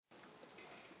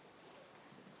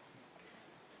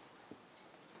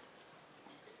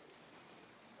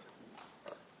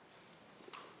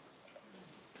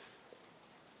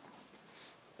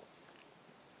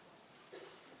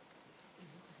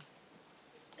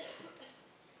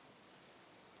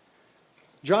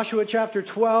Joshua chapter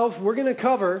 12, we're going to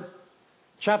cover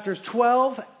chapters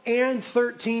 12 and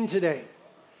 13 today.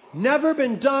 Never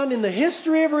been done in the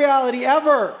history of reality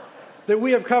ever that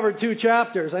we have covered 2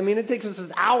 chapters. I mean, it takes us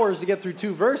hours to get through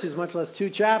 2 verses, much less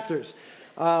 2 chapters.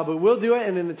 But we'll do it,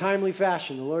 and in a timely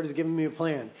fashion. The Lord has given me a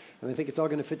plan, and I think it's all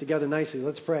going to fit together nicely.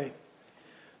 Let's pray.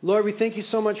 Lord, we thank you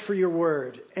so much for your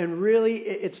word. And really,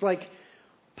 it's like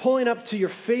pulling up to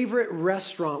your favorite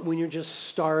restaurant when you're just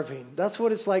starving. That's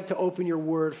what it's like to open your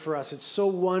word for us. It's so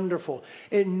wonderful.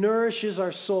 It nourishes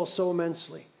our soul so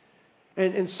immensely.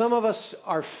 And some of us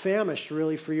are famished,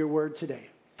 really, for your word today.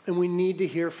 And we need to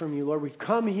hear from you, Lord. We've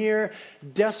come here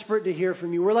desperate to hear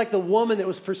from you. We're like the woman that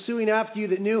was pursuing after you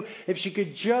that knew if she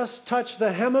could just touch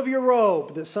the hem of your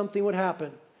robe that something would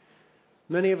happen.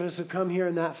 Many of us have come here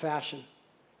in that fashion.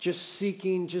 Just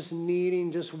seeking, just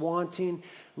needing, just wanting.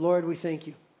 Lord, we thank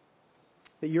you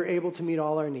that you're able to meet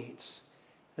all our needs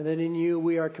and that in you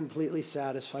we are completely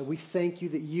satisfied. We thank you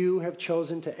that you have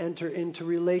chosen to enter into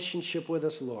relationship with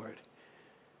us, Lord.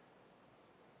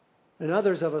 And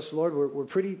others of us, Lord,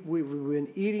 we've been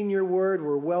eating your word,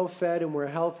 we're well fed and we're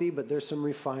healthy, but there's some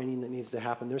refining that needs to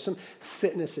happen. There's some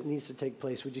fitness that needs to take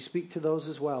place. Would you speak to those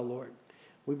as well, Lord?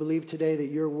 We believe today that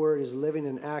your word is living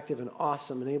and active and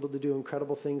awesome and able to do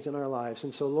incredible things in our lives.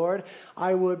 And so, Lord,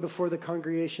 I would, before the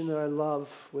congregation that I love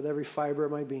with every fiber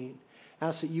of my being,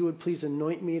 ask that you would please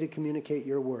anoint me to communicate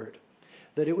your word,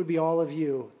 that it would be all of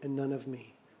you and none of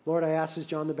me. Lord, I ask as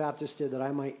John the Baptist did, that I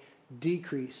might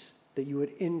decrease, that you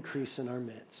would increase in our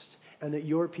midst, and that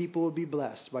your people would be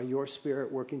blessed by your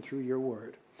Spirit working through your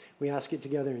word. We ask it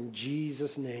together in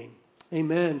Jesus' name.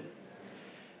 Amen.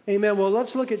 Amen. Well,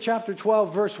 let's look at chapter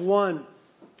 12, verse 1.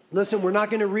 Listen, we're not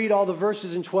going to read all the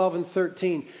verses in 12 and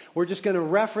 13. We're just going to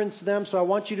reference them, so I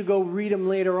want you to go read them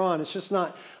later on. It's just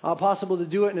not possible to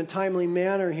do it in a timely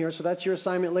manner here, so that's your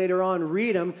assignment later on.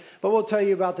 Read them, but we'll tell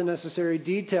you about the necessary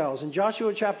details. In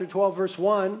Joshua chapter 12, verse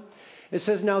 1, it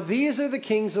says, "Now these are the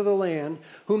kings of the land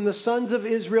whom the sons of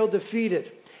Israel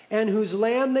defeated, and whose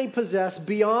land they possess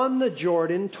beyond the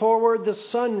Jordan toward the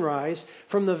sunrise,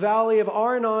 from the valley of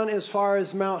Arnon as far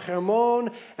as Mount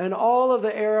Hermon, and all of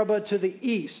the Arabah to the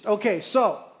east." Okay,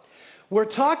 so we're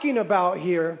talking about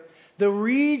here the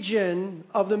region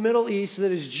of the Middle East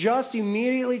that is just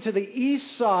immediately to the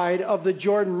east side of the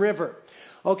Jordan River.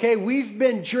 Okay, we've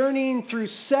been journeying through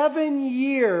 7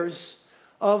 years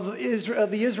of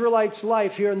the Israelites'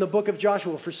 life here in the book of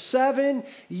Joshua. For 7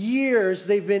 years,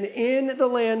 they've been in the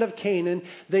land of Canaan.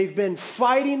 They've been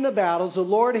fighting the battles. The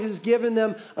Lord has given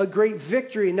them a great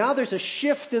victory. Now there's a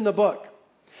shift in the book.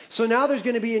 So now there's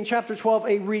going to be in chapter 12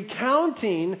 a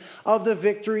recounting of the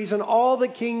victories and all the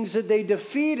kings that they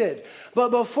defeated. But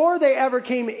before they ever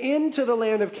came into the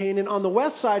land of Canaan on the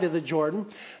west side of the Jordan,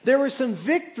 there were some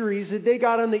victories that they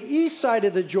got on the east side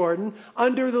of the Jordan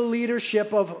under the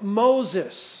leadership of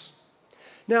Moses.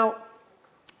 Now,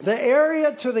 the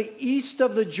area to the east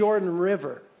of the Jordan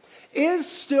River is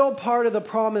still part of the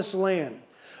Promised Land.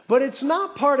 But it's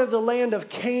not part of the land of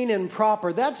Canaan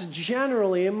proper. That's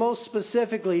generally and most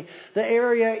specifically the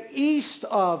area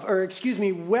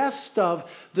west of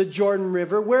the Jordan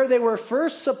River, where they were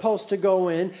first supposed to go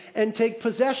in and take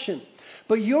possession.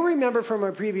 But you'll remember from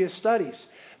our previous studies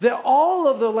that all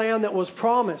of the land that was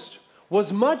promised was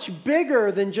much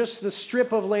bigger than just the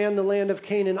strip of land, the land of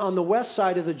Canaan on the west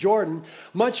side of the Jordan,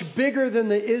 much bigger than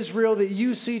the Israel that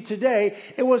you see today.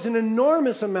 It was an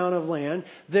enormous amount of land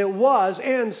that was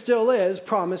and still is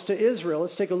promised to Israel.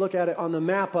 Let's take a look at it on the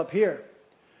map up here.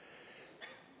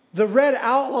 The red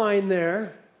outline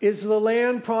there is the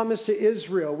land promised to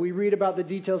Israel. We read about the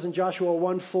details in Joshua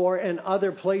 1:4 and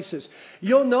other places.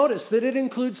 You'll notice that it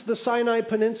includes the Sinai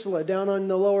Peninsula down on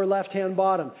the lower left-hand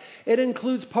bottom. It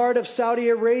includes part of Saudi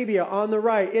Arabia on the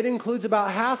right. It includes about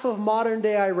half of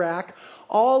modern-day Iraq,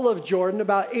 all of Jordan,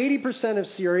 about 80% of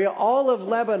Syria, all of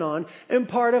Lebanon, and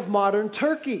part of modern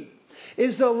Turkey.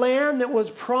 Is the land that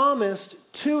was promised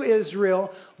to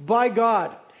Israel by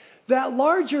God. That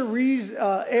larger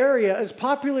area is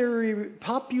popularly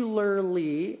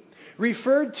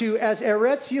referred to as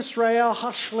Eretz Yisrael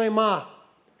Hashlema,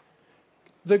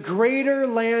 the greater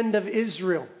land of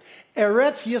Israel.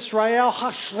 Eretz Yisrael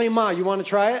Hashlema. You want to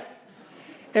try it?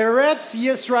 Eretz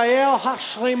Yisrael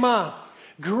Hashlema,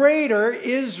 greater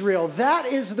Israel. That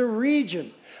is the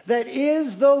region, that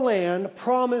is the land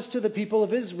promised to the people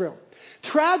of Israel.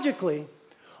 Tragically,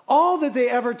 all that they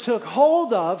ever took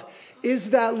hold of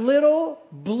is that little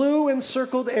blue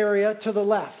encircled area to the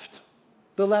left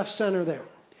center there.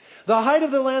 The height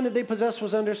of the land that they possessed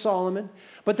was under Solomon,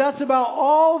 but that's about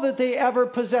all that they ever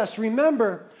possessed.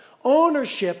 Remember,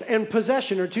 ownership and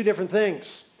possession are 2 different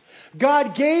things.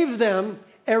 God gave them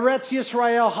Eretz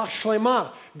Yisrael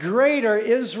Hashlema, Greater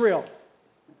Israel.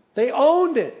 They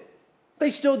owned it.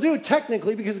 They still do,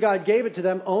 technically, because God gave it to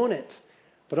them, own it.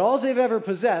 But all they've ever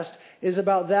possessed is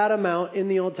about that amount in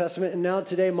the Old Testament. And now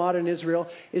today, modern Israel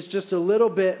is just a little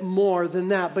bit more than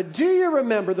that. But do you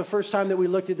remember the first time that we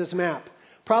looked at this map?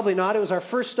 Probably not. It was our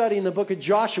first study in the book of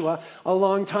Joshua a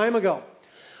long time ago.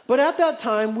 But at that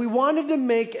time, we wanted to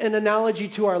make an analogy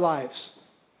to our lives.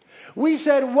 We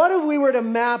said, what if we were to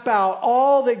map out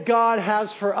all that God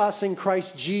has for us in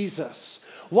Christ Jesus?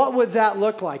 What would that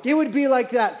look like? It would be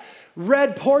like that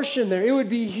red portion there. It would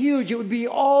be huge. It would be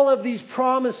all of these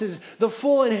promises, the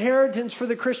full inheritance for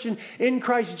the Christian in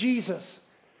Christ Jesus.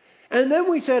 And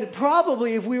then we said,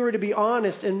 probably if we were to be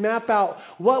honest and map out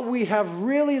what we have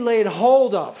really laid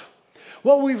hold of,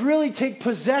 what we really take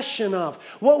possession of,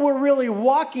 what we're really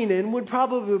walking in would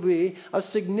probably be a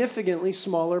significantly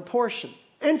smaller portion.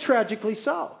 And tragically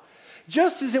so.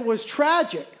 Just as it was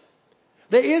tragic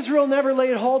that Israel never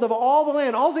laid hold of all the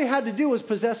land. All they had to do was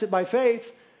possess it by faith.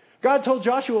 God told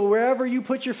Joshua, wherever you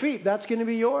put your feet, that's going to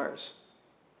be yours.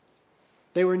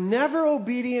 They were never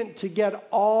obedient to get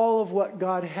all of what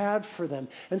God had for them.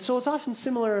 And so it's often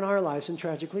similar in our lives, and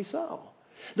tragically so.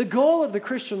 The goal of the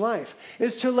Christian life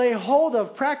is to lay hold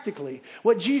of practically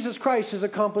what Jesus Christ has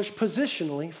accomplished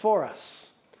positionally for us.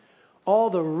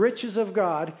 All the riches of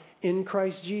God in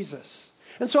Christ Jesus.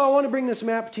 And so I want to bring this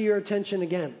map to your attention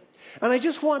again. And I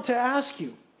just want to ask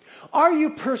you, are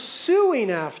you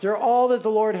pursuing after all that the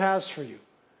Lord has for you?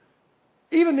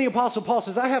 Even the Apostle Paul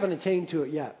says, I haven't attained to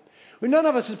it yet. Well, none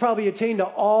of us has probably attained to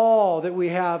all that we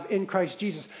have in Christ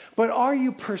Jesus. But are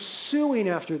you pursuing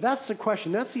after? That's the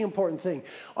question. That's the important thing.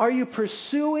 Are you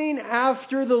pursuing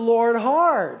after the Lord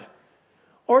hard?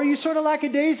 Or are you sort of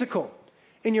lackadaisical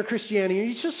in your Christianity? Are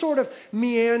you just sort of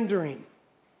meandering?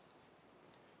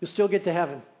 You'll still get to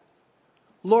heaven.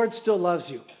 Lord still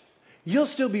loves you. You'll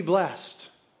still be blessed.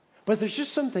 But there's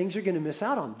just some things you're going to miss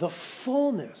out on. The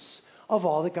fullness of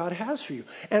all that God has for you.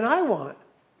 And I want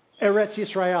Eretz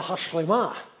Yisrael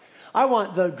Hashlema. I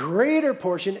want the greater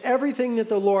portion, everything that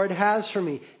the Lord has for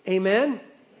me. Amen? Amen?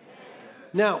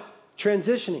 Now,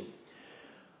 transitioning.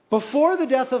 Before the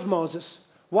death of Moses,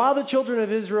 while the children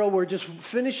of Israel were just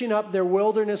finishing up their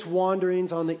wilderness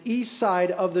wanderings on the east side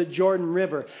of the Jordan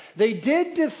River, they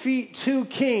did defeat two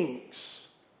kings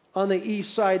on the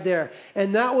east side there.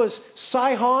 And that was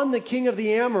Sihon, the king of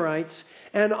the Amorites,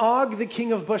 and Og, the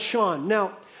king of Bashan.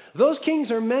 Now, those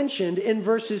kings are mentioned in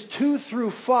verses 2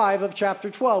 through 5 of chapter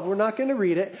 12. We're not going to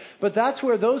read it, but that's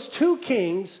where those two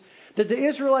kings that the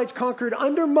Israelites conquered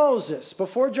under Moses,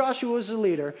 before Joshua was the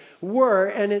leader, were,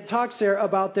 and it talks there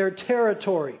about their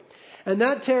territory. And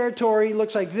that territory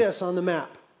looks like this on the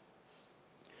map.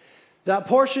 That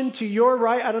portion to your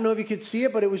right, I don't know if you could see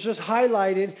it, but it was just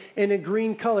highlighted in a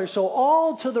green color. So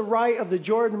all to the right of the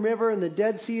Jordan River and the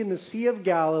Dead Sea and the Sea of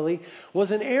Galilee was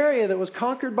an area that was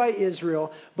conquered by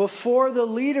Israel before the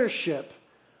leadership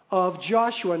of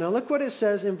Joshua. Now look what it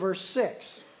says in verse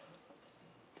 6.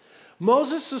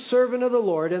 Moses, the servant of the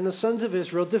Lord, and the sons of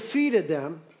Israel defeated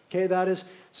them. Okay, that is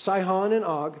Sihon and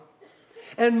Og.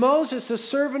 And Moses, the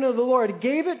servant of the Lord,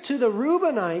 gave it to the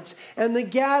Reubenites and the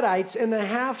Gadites and the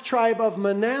half-tribe of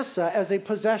Manasseh as a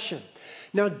possession.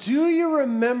 Now, do you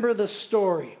remember the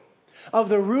story of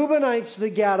the Reubenites,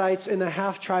 the Gadites, and the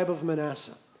half-tribe of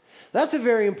Manasseh? That's a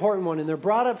very important one, and they're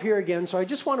brought up here again, so I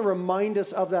just want to remind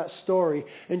us of that story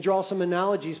and draw some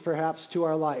analogies, perhaps, to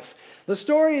our life. The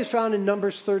story is found in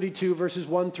Numbers 32, verses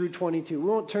 1 through 22. We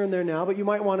won't turn there now, but you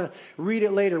might want to read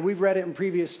it later. We've read it in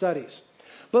previous studies.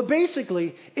 But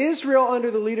basically, Israel, under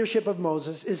the leadership of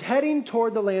Moses, is heading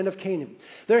toward the land of Canaan.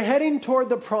 They're heading toward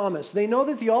the promise. They know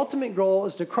that the ultimate goal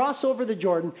is to cross over the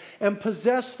Jordan and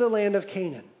possess the land of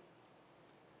Canaan.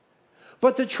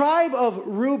 But the tribe of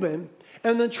Reuben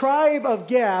and the tribe of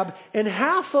Gad and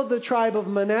half of the tribe of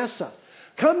Manasseh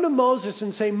come to Moses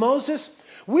and say, Moses,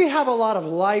 we have a lot of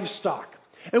livestock.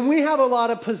 And we have a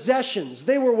lot of possessions.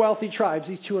 They were wealthy tribes,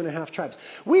 these 2.5 tribes.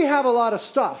 We have a lot of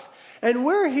stuff. And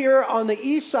we're here on the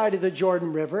east side of the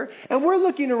Jordan River, and we're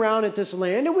looking around at this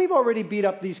land, and we've already beat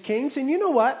up these kings. And you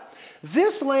know what?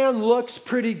 This land looks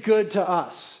pretty good to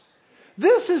us.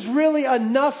 This is really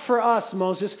enough for us,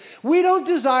 Moses. We don't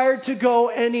desire to go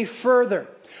any further.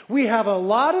 We have a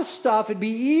lot of stuff. It'd be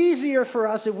easier for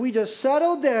us if we just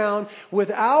settle down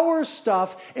with our stuff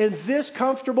in this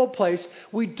comfortable place.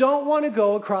 We don't want to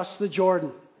go across the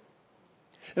Jordan.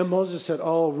 And Moses said,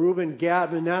 oh, Reuben,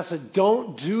 Gad, Manasseh,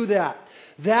 don't do that.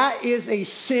 That is a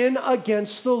sin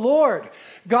against the Lord.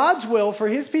 God's will for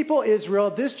his people Israel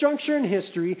at this juncture in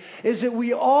history is that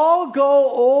we all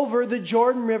go over the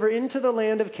Jordan River into the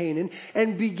land of Canaan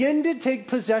and begin to take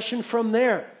possession from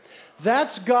there.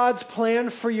 That's God's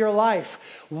plan for your life.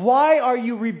 Why are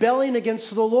you rebelling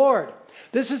against the Lord?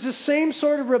 This is the same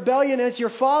sort of rebellion as your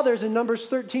fathers in Numbers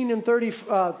 13 and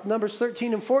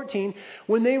 14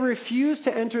 when they refused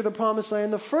to enter the promised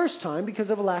land the first time because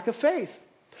of a lack of faith.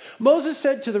 Moses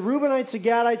said to the Reubenites, the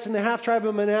Gadites, and the half-tribe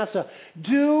of Manasseh,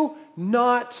 do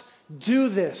not do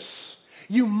this.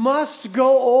 You must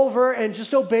go over and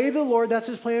just obey the Lord. That's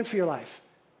his plan for your life.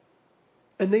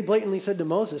 And they blatantly said to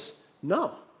Moses,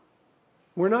 no,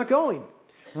 we're not going.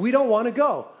 We don't want to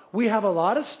go. We have a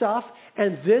lot of stuff,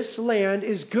 and this land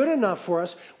is good enough for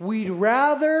us. We'd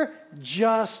rather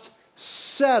just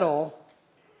settle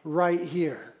right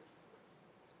here.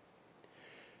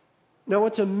 Now,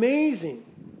 what's amazing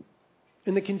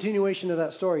in the continuation of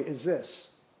that story is this,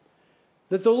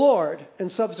 that the Lord,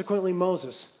 and subsequently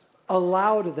Moses,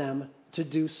 allowed them to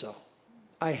do so.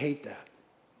 I hate that.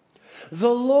 The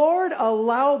Lord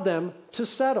allowed them to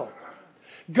settle.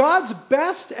 God's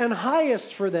best and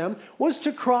highest for them was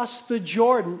to cross the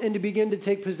Jordan and to begin to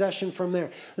take possession from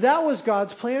there. That was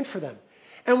God's plan for them.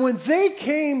 And when they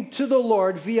came to the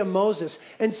Lord via Moses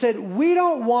and said, we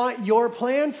don't want your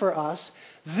plan for us,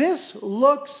 this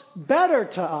looks better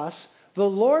to us, the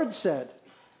Lord said,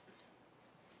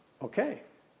 okay,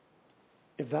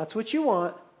 if that's what you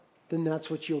want, then that's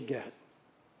what you'll get.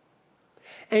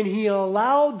 And he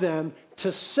allowed them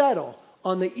to settle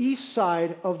on the east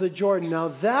side of the Jordan. Now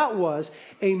that was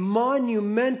a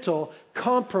monumental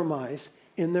compromise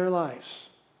in their lives.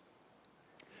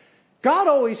 God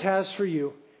always has for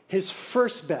you his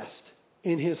first best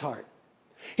in his heart.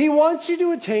 He wants you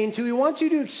to attain to, he wants you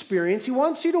to experience, he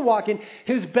wants you to walk in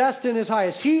his best and his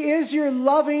highest. He is your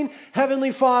loving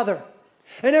heavenly Father.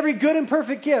 And every good and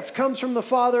perfect gift comes from the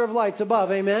Father of lights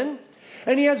above. Amen?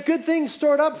 And he has good things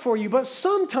stored up for you. But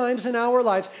sometimes in our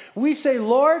lives, we say,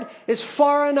 Lord, it's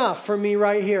far enough for me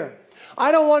right here.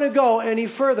 I don't want to go any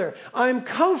further. I'm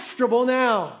comfortable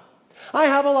now. I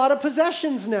have a lot of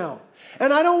possessions now.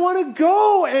 And I don't want to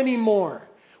go anymore.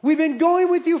 We've been going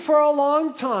with you for a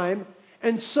long time.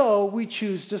 And so we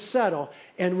choose to settle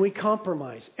and we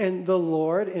compromise. And the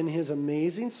Lord, in his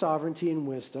amazing sovereignty and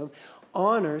wisdom,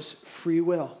 honors free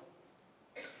will.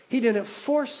 He didn't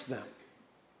force them.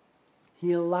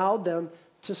 He allowed them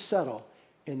to settle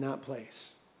in that place.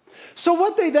 So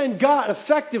what they then got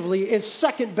effectively is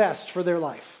second best for their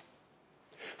life.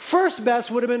 First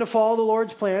best would have been to follow the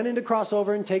Lord's plan and to cross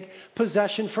over and take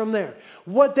possession from there.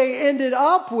 What they ended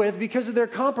up with because of their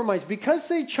compromise, because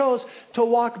they chose to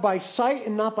walk by sight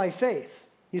and not by faith,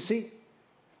 you see,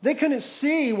 they couldn't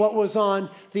see what was on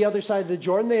the other side of the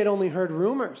Jordan. They had only heard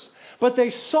rumors. But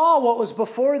they saw what was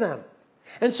before them.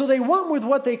 And so they went with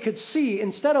what they could see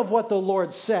instead of what the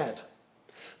Lord said.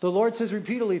 The Lord says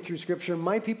repeatedly through Scripture,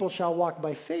 my people shall walk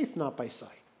by faith, not by sight.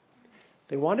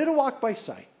 They wanted to walk by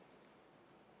sight.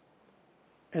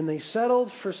 And they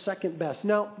settled for second best.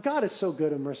 Now, God is so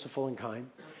good and merciful and kind.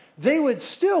 They would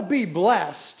still be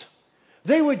blessed.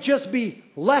 They would just be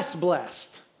less blessed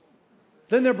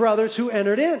than their brothers who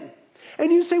entered in.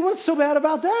 And you say, what's so bad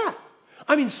about that?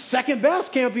 I mean, second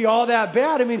best can't be all that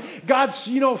bad. I mean, God's,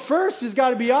 first has got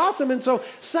to be awesome. And so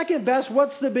second best,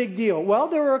 what's the big deal? Well,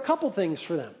 there were a couple things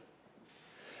for them.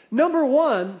 Number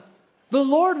one, the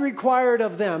Lord required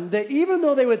of them that even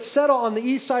though they would settle on the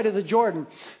east side of the Jordan,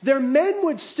 their men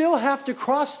would still have to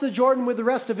cross the Jordan with the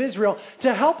rest of Israel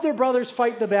to help their brothers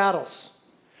fight the battles.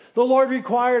 The Lord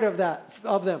required of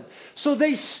them. So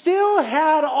they still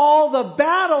had all the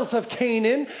battles of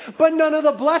Canaan, but none of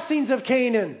the blessings of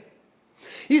Canaan.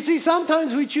 You see,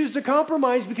 sometimes we choose to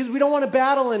compromise because we don't want to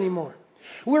battle anymore.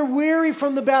 We're weary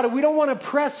from the battle. We don't want to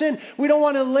press in. We don't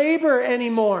want to labor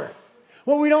anymore.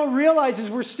 What we don't realize is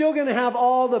we're still going to have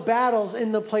all the battles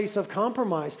in the place of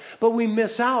compromise, but we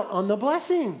miss out on the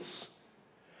blessings.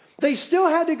 They still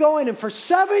had to go in, and for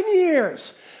 7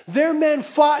 years, their men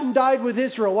fought and died with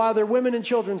Israel while their women and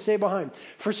children stayed behind.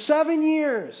 For 7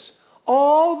 years,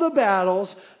 all the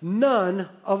battles, none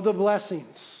of the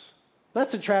blessings.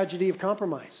 That's a tragedy of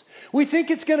compromise. We think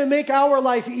it's going to make our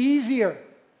life easier,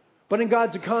 but in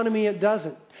God's economy, it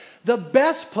doesn't. The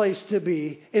best place to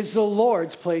be is the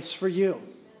Lord's place for you.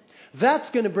 That's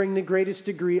going to bring the greatest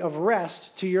degree of rest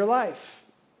to your life.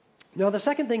 Now, the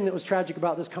second thing that was tragic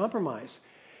about this compromise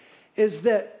is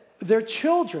that their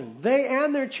children, they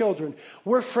and their children,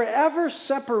 were forever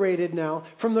separated now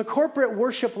from the corporate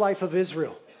worship life of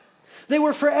Israel. They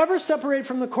were forever separated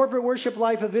from the corporate worship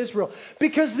life of Israel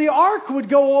because the ark would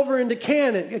go over into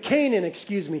Canaan.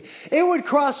 It would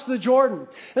cross the Jordan.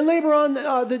 And later on,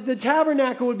 the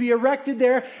tabernacle would be erected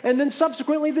there, and then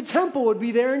subsequently the temple would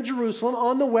be there in Jerusalem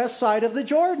on the west side of the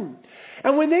Jordan.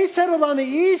 And when they settled on the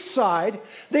east side,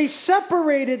 they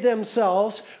separated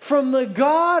themselves from the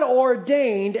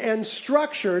God-ordained and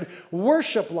structured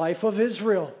worship life of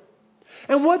Israel.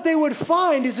 And what they would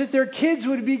find is that their kids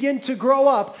would begin to grow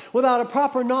up without a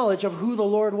proper knowledge of who the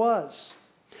Lord was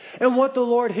and what the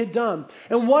Lord had done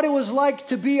and what it was like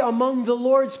to be among the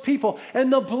Lord's people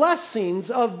and the blessings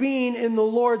of being in the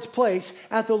Lord's place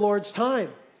at the Lord's time.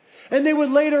 And they would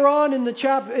later on in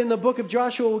the book of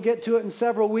Joshua, we'll get to it in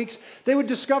several weeks, they would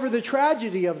discover the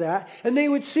tragedy of that, and they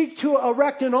would seek to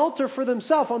erect an altar for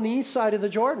themselves on the east side of the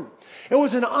Jordan. It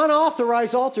was an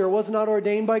unauthorized altar. It was not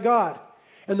ordained by God.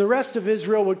 And the rest of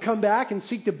Israel would come back and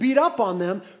seek to beat up on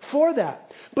them for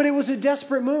that. But it was a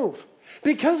desperate move.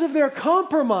 Because of their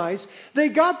compromise, they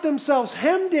got themselves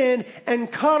hemmed in and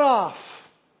cut off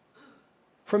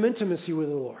from intimacy with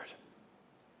the Lord.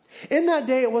 In that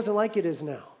day, it wasn't like it is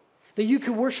now, that you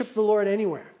could worship the Lord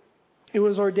anywhere. It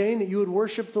was ordained that you would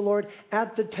worship the Lord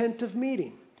at the tent of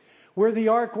meeting, where the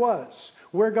ark was,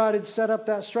 where God had set up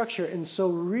that structure. And so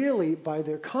really, by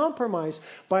their compromise,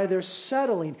 by their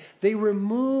settling, they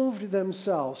removed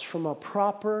themselves from a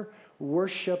proper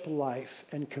worship life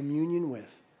and communion with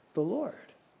the Lord.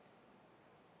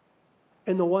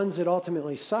 And the ones that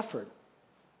ultimately suffered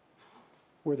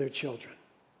were their children.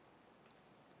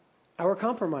 Our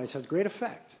compromise has great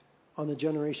effect on the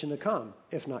generation to come,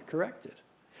 if not corrected.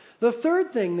 The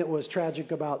third thing that was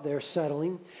tragic about their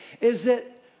settling is that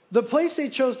the place they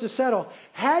chose to settle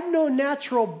had no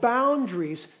natural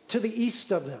boundaries to the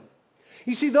east of them.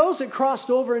 You see, those that crossed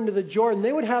over into the Jordan,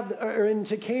 they would have, or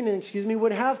into Canaan,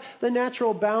 would have the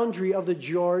natural boundary of the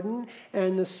Jordan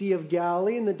and the Sea of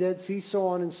Galilee and the Dead Sea, so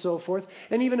on and so forth,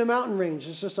 and even a mountain range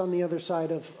that's just on the other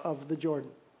side of the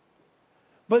Jordan.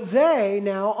 But they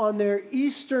now, on their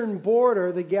eastern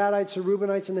border, the Gadites, the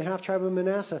Reubenites, and the half-tribe of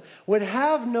Manasseh, would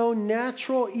have no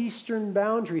natural eastern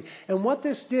boundary. And what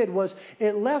this did was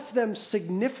it left them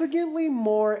significantly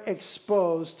more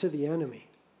exposed to the enemy.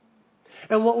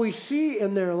 And what we see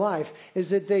in their life is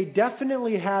that they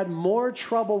definitely had more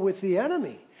trouble with the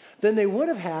enemy than they would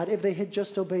have had if they had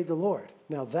just obeyed the Lord.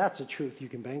 Now that's a truth you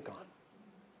can bank on.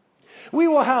 We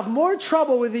will have more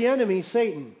trouble with the enemy,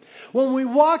 Satan, when we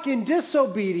walk in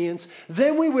disobedience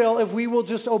than we will if we will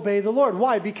just obey the Lord.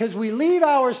 Why? Because we leave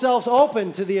ourselves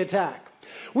open to the attack.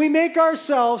 We make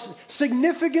ourselves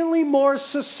significantly more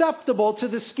susceptible to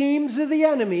the schemes of the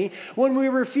enemy when we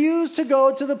refuse to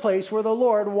go to the place where the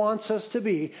Lord wants us to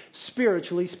be,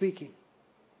 spiritually speaking.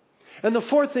 And the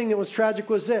fourth thing that was tragic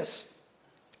was this.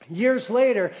 Years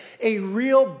later, a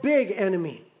real big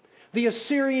enemy, the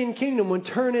Assyrian kingdom, would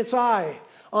turn its eye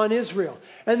on Israel.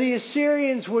 And the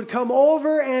Assyrians would come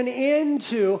over and in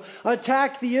to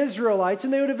attack the Israelites,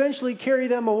 and they would eventually carry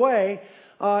them away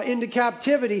into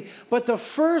captivity. But the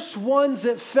first ones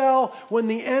that fell when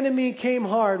the enemy came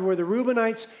hard were the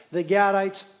Reubenites, the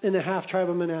Gadites, and the half-tribe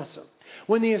of Manasseh.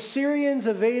 When the Assyrians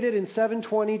invaded in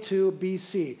 722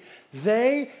 BC,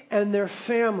 they and their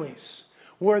families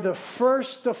were the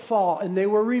first to fall, and they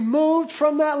were removed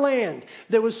from that land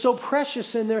that was so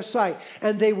precious in their sight,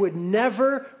 and they would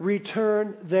never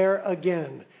return there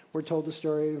again. We're told the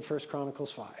story in 1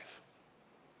 Chronicles 5.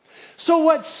 So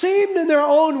what seemed in their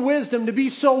own wisdom to be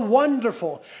so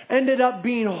wonderful ended up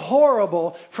being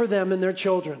horrible for them and their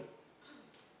children.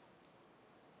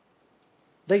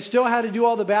 They still had to do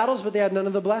all the battles, but they had none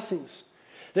of the blessings.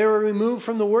 They were removed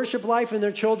from the worship life, and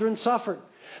their children suffered.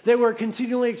 They were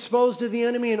continually exposed to the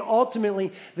enemy, and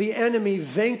ultimately the enemy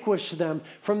vanquished them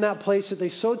from that place that they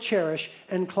so cherish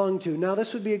and clung to. Now,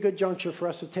 this would be a good juncture for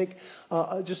us to take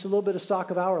just a little bit of stock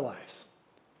of our lives.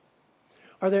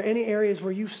 Are there any areas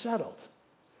where you've settled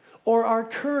or are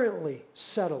currently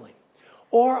settling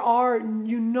or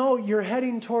you're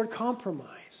heading toward compromise?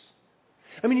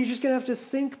 I mean, you're just going to have to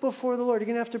think before the Lord. You're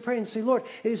going to have to pray and say, Lord,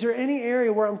 is there any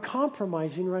area where I'm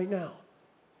compromising right now?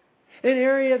 An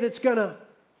area that's going to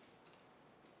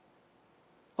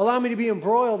allow me to be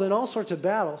embroiled in all sorts of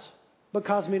battles, but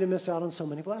cause me to miss out on so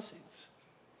many blessings.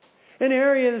 An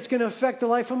area that's going to affect the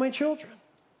life of my children.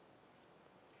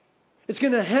 It's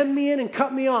going to hem me in and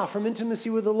cut me off from intimacy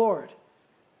with the Lord.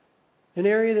 An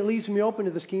area that leaves me open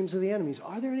to the schemes of the enemies.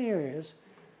 Are there any areas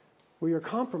where you're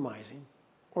compromising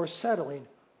or settling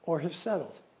or have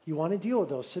settled? You want to deal with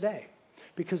those today.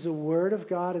 Because the Word of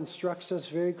God instructs us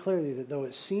very clearly that though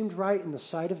it seemed right in the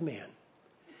sight of man,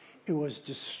 it was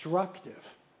destructive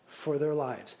for their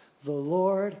lives. The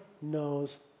Lord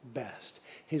knows best.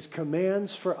 His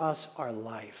commands for us are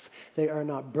life. They are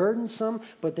not burdensome,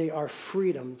 but they are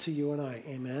freedom to you and I.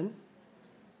 Amen?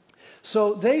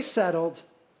 So they settled,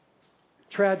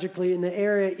 tragically, in the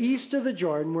area east of the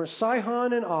Jordan, where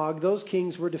Sihon and Og, those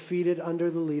kings, were defeated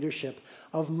under the leadership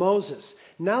of Moses.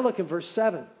 Now look at verse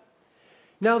 7.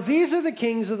 Now these are the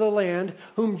kings of the land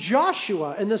whom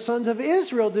Joshua and the sons of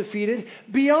Israel defeated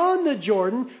beyond the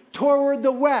Jordan toward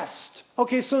the west.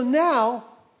 Okay, so now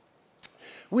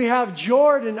we have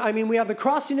we have the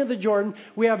crossing of the Jordan.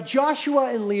 We have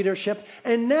Joshua in leadership.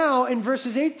 And now in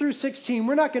verses 8 through 16,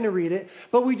 we're not going to read it,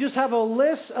 but we just have a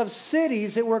list of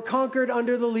cities that were conquered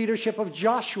under the leadership of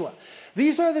Joshua.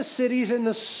 These are the cities in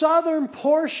the southern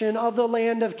portion of the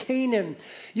land of Canaan.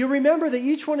 You remember that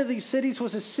each one of these cities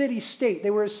was a city-state.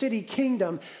 They were a city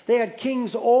kingdom. They had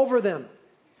kings over them.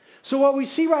 So what we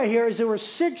see right here is there were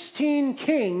 16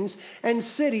 kings and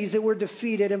cities that were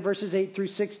defeated in verses 8 through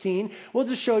 16. We'll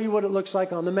just show you what it looks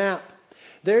like on the map.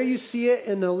 There you see it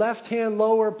in the left-hand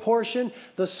lower portion,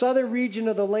 the southern region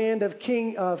of the land of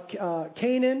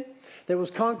Canaan that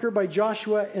was conquered by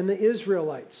Joshua and the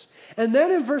Israelites. And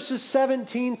then in verses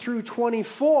 17 through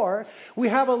 24, we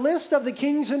have a list of the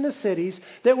kings and the cities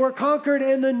that were conquered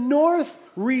in the north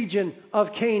region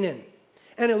of Canaan.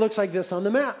 And it looks like this on the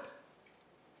map.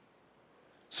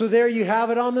 So there you have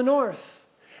it on the north.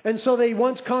 And so they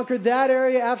once conquered that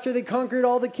area after they conquered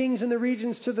all the kings in the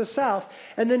regions to the south.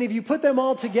 And then if you put them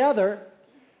all together,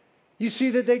 you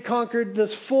see that they conquered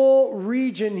this full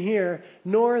region here,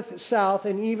 north, south,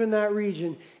 and even that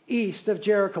region east of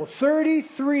Jericho.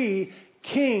 33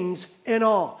 kings in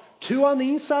all. 2 on the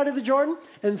east side of the Jordan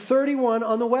and 31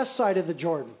 on the west side of the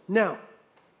Jordan. Now,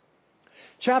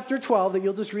 chapter 12 that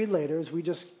you'll just read later, as we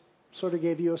just sort of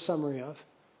gave you a summary of,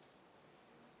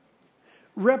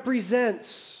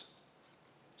 represents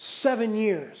 7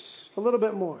 years, a little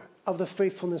bit more, of the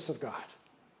faithfulness of God.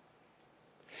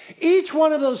 Each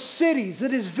one of those cities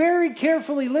that is very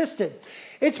carefully listed,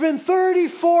 it's been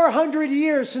 3,400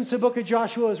 years since the book of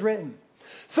Joshua was written.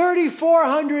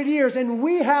 3,400 years, and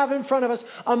we have in front of us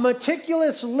a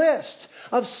meticulous list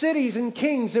of cities and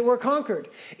kings that were conquered.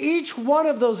 Each one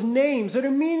of those names that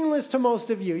are meaningless to most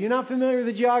of you. You're not familiar with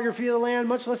the geography of the land,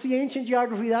 much less the ancient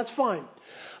geography, that's fine.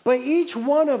 But each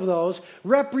one of those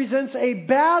represents a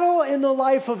battle in the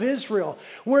life of Israel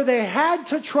where they had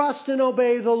to trust and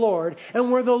obey the Lord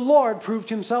and where the Lord proved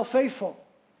himself faithful.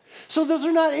 So those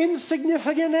are not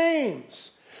insignificant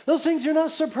names. Those things are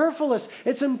not superfluous.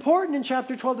 It's important in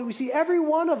chapter 12 that we see every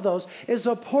one of those is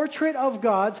a portrait of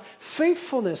God's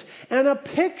faithfulness and a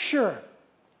picture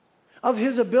of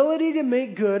his ability to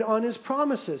make good on his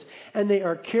promises. And they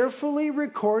are carefully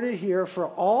recorded here for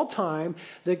all time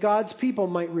that God's people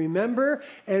might remember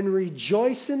and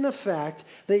rejoice in the fact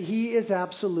that he is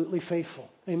absolutely faithful.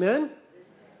 Amen?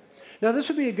 Now this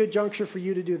would be a good juncture for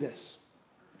you to do this.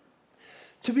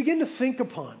 To begin to think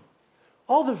upon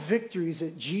all the victories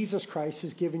that Jesus Christ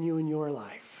has given you in your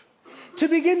life. To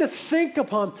begin to think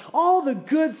upon all the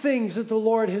good things that the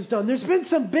Lord has done. There's been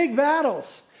some big battles.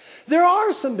 There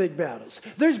are some big battles.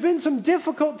 There's been some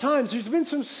difficult times. There's been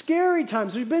some scary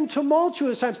times. There's been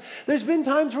tumultuous times. There's been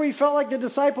times where you felt like the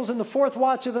disciples in the fourth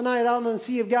watch of the night out on the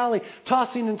Sea of Galilee,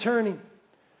 tossing and turning.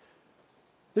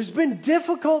 There's been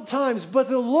difficult times, but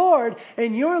the Lord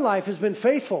in your life has been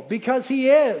faithful because he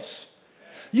is.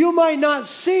 You might not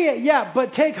see it yet,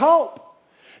 but take hope.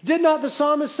 Did not the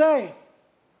psalmist say,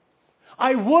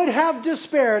 I would have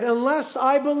despaired unless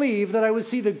I believed that I would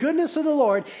see the goodness of the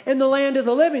Lord in the land of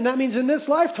the living. That means in this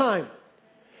lifetime.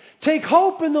 Take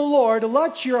hope in the Lord.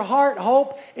 Let your heart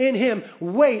hope in him.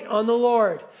 Wait on the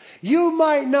Lord. You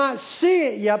might not see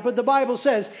it yet, but the Bible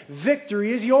says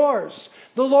victory is yours.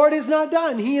 The Lord is not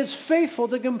done. He is faithful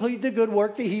to complete the good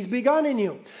work that he's begun in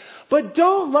you. But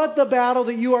don't let the battle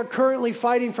that you are currently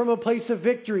fighting from a place of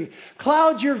victory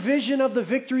cloud your vision of the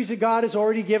victories that God has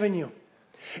already given you.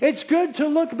 It's good to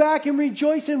look back and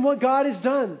rejoice in what God has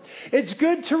done. It's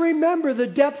good to remember the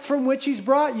depth from which he's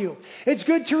brought you. It's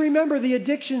good to remember the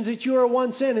addictions that you were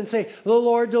once in and say, the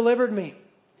Lord delivered me.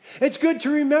 It's good to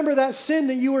remember that sin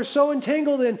that you were so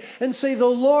entangled in and say, the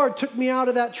Lord took me out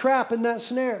of that trap and that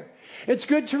snare. It's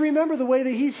good to remember the way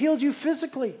that he's healed you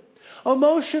physically,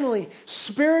 emotionally,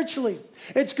 spiritually.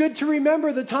 It's good to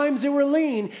remember the times they were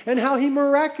lean and how he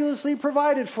miraculously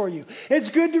provided for you.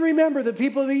 It's good to remember the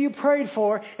people that you prayed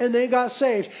for and they got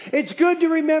saved. It's good to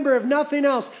remember, if nothing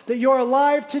else, that you're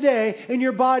alive today and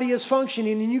your body is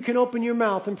functioning and you can open your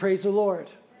mouth and praise the Lord.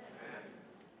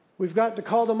 We've got to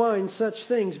call to mind such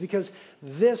things because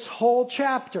this whole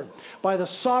chapter, by the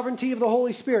sovereignty of the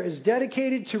Holy Spirit, is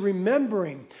dedicated to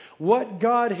remembering what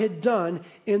God had done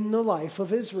in the life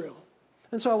of Israel.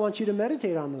 And so I want you to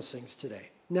meditate on those things today.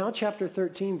 Now chapter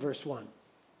 13, verse 1.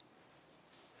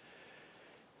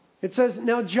 It says,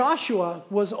 "Now Joshua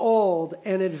was old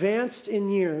and advanced in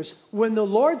years when the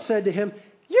Lord said to him,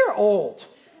 'You're old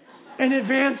and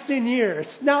advanced in years.'"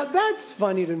 Now that's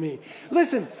funny to me.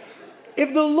 Listen,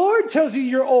 if the Lord tells you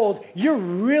you're old, you're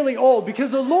really old, because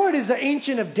the Lord is the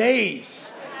Ancient of Days.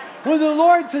 When the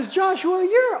Lord says, "Joshua,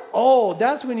 you're old,"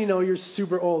 that's when you know you're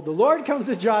super old. The Lord comes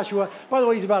to Joshua. By the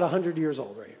way, he's about 100 years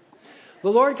old right here.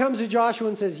 The Lord comes to Joshua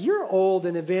and says, "You're old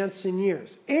and advanced in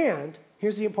years." And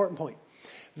here's the important point.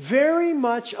 Very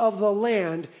much of the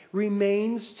land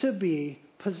remains to be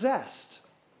possessed.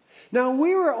 Now,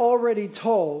 we were already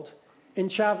told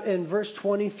in verse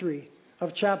 23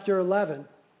 of chapter 11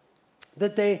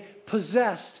 that they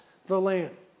possessed the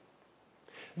land.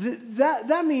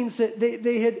 That means that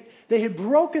they had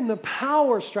broken the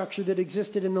power structure that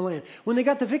existed in the land. When they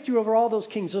got the victory over all those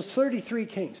kings, those 33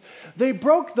 kings, they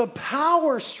broke the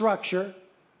power structure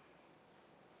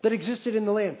that existed in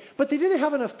the land. But they didn't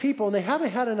have enough people, and they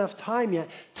haven't had enough time yet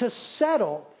to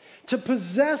settle, to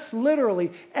possess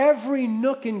literally every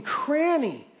nook and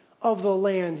cranny of the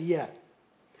land yet.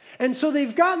 And so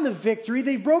they've gotten the victory,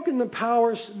 they've broken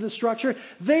the structure,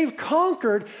 they've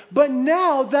conquered, but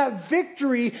now that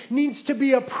victory needs to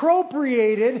be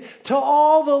appropriated to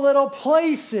all the little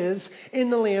places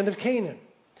in the land of Canaan.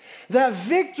 That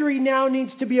victory now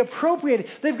needs to be appropriated.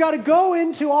 They've got to go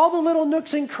into all the little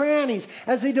nooks and crannies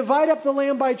as they divide up the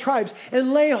land by tribes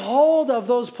and lay hold of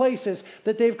those places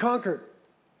that they've conquered.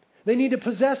 They need to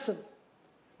possess them.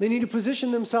 They need to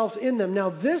position themselves in them. Now,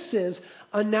 this is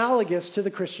analogous to the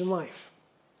Christian life.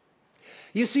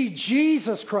 You see,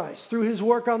 Jesus Christ, through His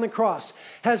work on the cross,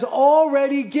 has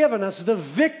already given us the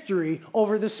victory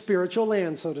over the spiritual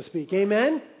land, so to speak.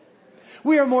 Amen?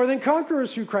 We are more than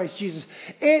conquerors through Christ Jesus.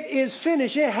 It is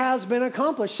finished. It has been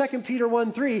accomplished. 2 Peter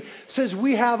 1:3 says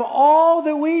we have all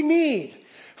that we need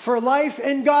for life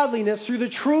and godliness through the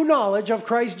true knowledge of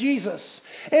Christ Jesus.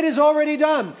 It is already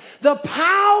done. The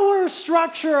power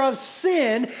structure of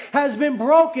sin has been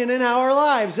broken in our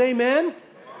lives. Amen?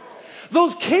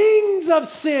 Those kings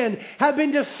of sin have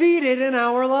been defeated in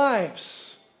our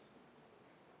lives.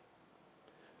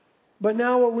 But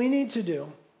now what we need to do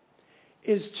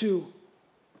is to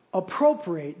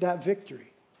appropriate that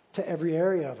victory to every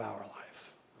area of our life.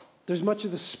 There's much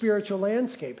of the spiritual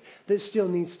landscape that still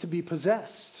needs to be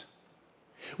possessed.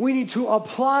 We need to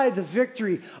apply the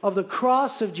victory of the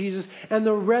cross of Jesus and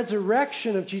the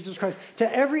resurrection of Jesus Christ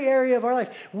to every area of our life.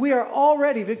 We are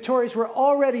already victorious. We're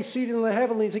already seated in the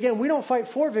heavenlies. Again, we don't fight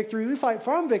for victory. We fight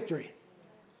from victory.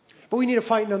 But we need to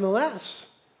fight nonetheless.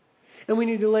 And we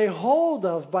need to lay hold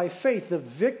of, by faith, the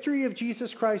victory of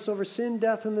Jesus Christ over sin,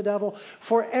 death, and the devil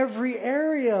for every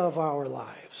area of our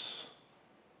lives.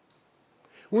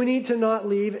 We need to not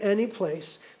leave any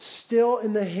place still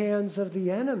in the hands of the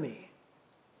enemy.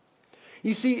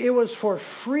 You see, it was for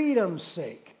freedom's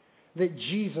sake that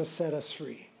Jesus set us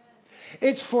free.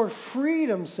 It's for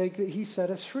freedom's sake that He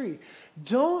set us free.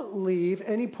 Don't leave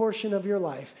any portion of your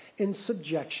life in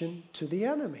subjection to the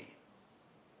enemy.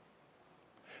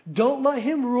 Don't let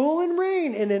him rule and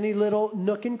reign in any little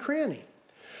nook and cranny.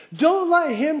 Don't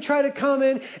let him try to come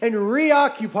in and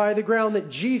reoccupy the ground that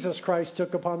Jesus Christ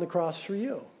took upon the cross for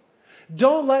you.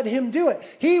 Don't let him do it.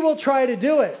 He will try to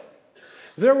do it.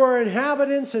 There were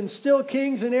inhabitants and still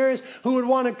kings in areas who would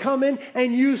want to come in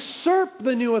and usurp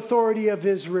the new authority of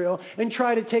Israel and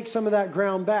try to take some of that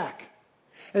ground back.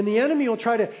 And the enemy will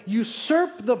try to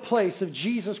usurp the place of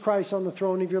Jesus Christ on the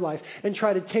throne of your life and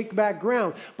try to take back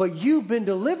ground. But you've been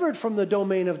delivered from the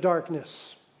domain of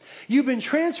darkness. You've been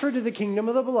transferred to the kingdom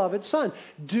of the beloved Son.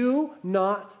 Do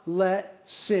not let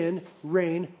sin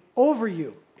reign over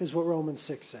you, is what Romans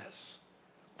 6 says.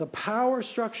 The power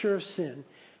structure of sin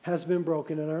has been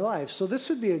broken in our lives. So this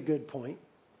would be a good point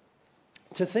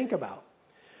to think about.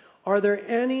 Are there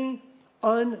any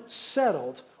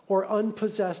unsettled or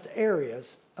unpossessed areas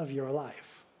of your life?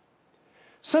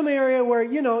 Some area where,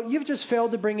 you've just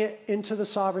failed to bring it into the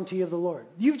sovereignty of the Lord.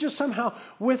 You've just somehow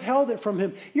withheld it from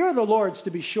Him. You're the Lord's,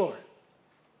 to be sure.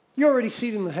 You're already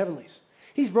seated in the heavenlies.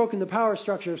 He's broken the power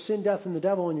structure of sin, death, and the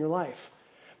devil in your life.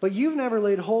 But you've never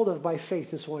laid hold of, by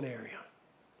faith, this one area.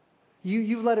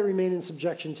 You've let it remain in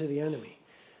subjection to the enemy.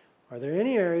 Are there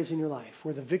any areas in your life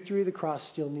where the victory of the cross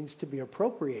still needs to be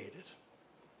appropriated?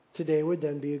 Today would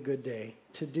then be a good day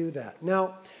to do that.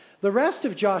 Now, the rest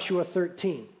of Joshua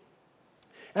 13.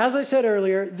 As I said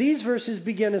earlier, these verses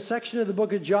begin a section of the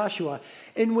book of Joshua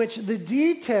in which the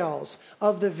details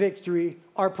of the victory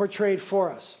are portrayed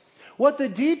for us. What the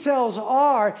details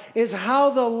are is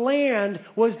how the land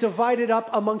was divided up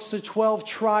amongst the 12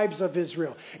 tribes of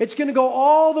Israel. It's going to go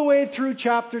all the way through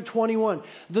chapter 21.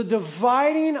 The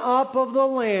dividing up of the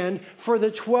land for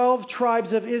the 12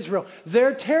 tribes of Israel.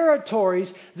 Their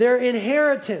territories, their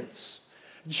inheritance.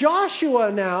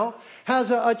 Joshua now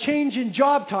has a change in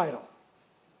job title.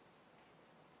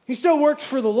 He still works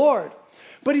for the Lord,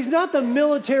 but he's not the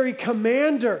military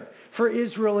commander for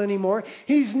Israel anymore.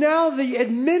 He's now the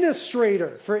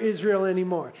administrator for Israel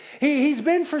anymore. He's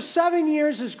been for 7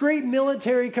 years this great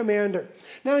military commander.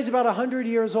 Now he's about 100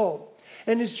 years old.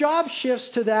 And his job shifts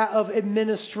to that of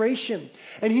administration.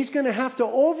 And he's going to have to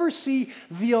oversee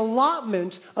the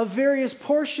allotment of various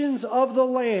portions of the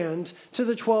land to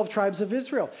the 12 tribes of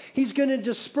Israel. He's going to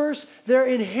disperse their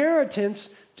inheritance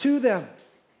to them.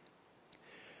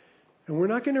 And we're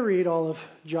not going to read all of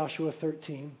Joshua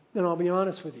 13. And I'll be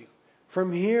honest with you.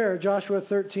 From here, Joshua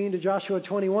 13 to Joshua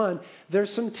 21,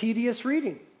 there's some tedious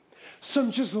reading.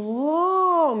 Some just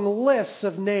long lists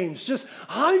of names, just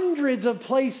hundreds of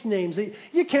place names that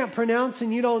you can't pronounce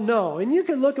and you don't know. And you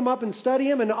can look them up and study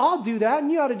them, and I'll do that,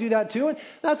 and you ought to do that too. And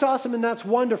that's awesome and that's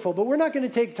wonderful. But we're not going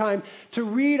to take time to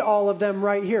read all of them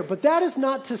right here. But that is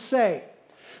not to say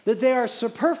that they are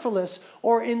superfluous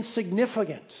or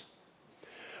insignificant.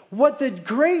 What the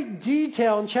great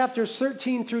detail in chapters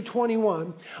 13 through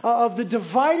 21 of the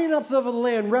dividing up of the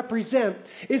land represent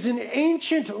is an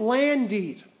ancient land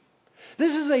deed.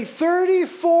 This is a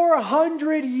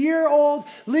 3,400-year-old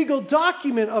legal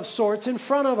document of sorts in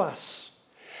front of us.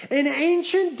 An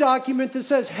ancient document that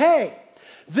says, hey,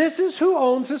 this is who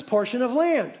owns this portion of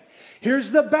land. Here's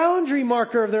the boundary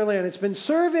marker of their land. It's been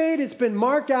surveyed, it's been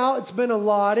marked out, it's been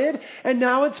allotted, and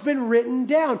now it's been written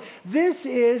down. This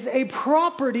is a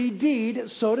property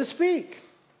deed, so to speak.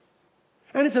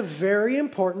 And it's a very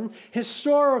important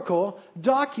historical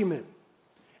document.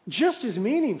 Just as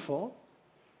meaningful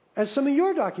as some of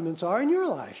your documents are in your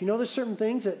life. You know, there's certain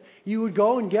things that you would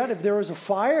go and get if there was a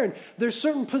fire, and there's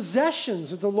certain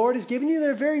possessions that the Lord has given you that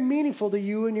are very meaningful to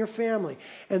you and your family.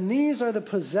 And these are the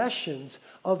possessions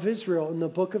of Israel in the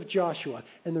book of Joshua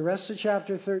and the rest of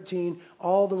chapter 13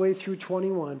 all the way through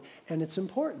 21, and it's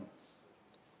important.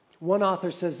 One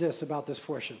author says this about this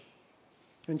portion.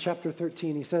 In chapter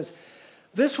 13, he says,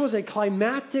 "This was a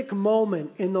climactic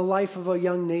moment in the life of a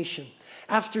young nation.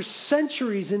 After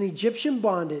centuries in Egyptian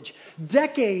bondage,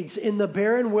 decades in the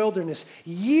barren wilderness,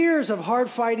 years of hard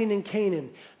fighting in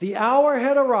Canaan, the hour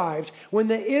had arrived when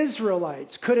the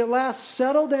Israelites could at last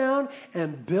settle down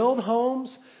and build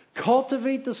homes,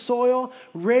 cultivate the soil,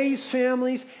 raise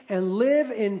families, and live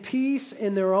in peace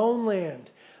in their own land.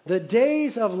 The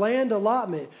days of land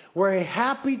allotment were a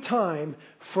happy time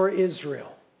for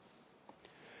Israel."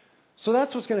 So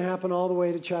that's what's going to happen all the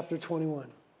way to chapter 21.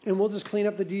 And we'll just clean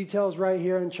up the details right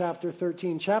here in chapter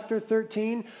 13. Chapter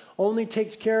 13 only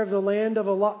takes care of the land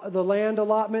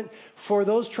allotment for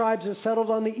those tribes that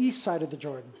settled on the east side of the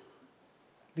Jordan.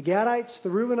 The Gadites, the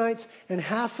Reubenites, and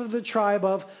half of the tribe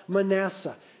of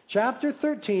Manasseh. Chapter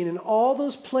 13 and all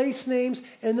those place names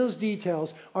and those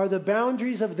details are the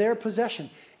boundaries of their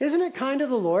possession. Isn't it kind of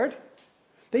the Lord?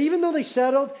 That even though they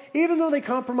settled, even though they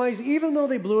compromised, even though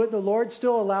they blew it, the Lord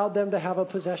still allowed them to have a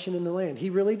possession in the land. He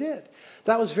really did.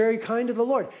 That was very kind of the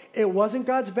Lord. It wasn't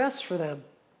God's best for them.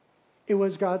 It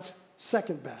was God's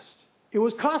second best. It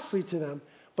was costly to them.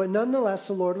 But nonetheless,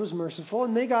 the Lord was merciful,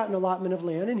 and they got an allotment of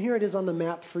land. And here it is on the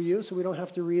map for you, so we don't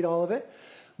have to read all of it.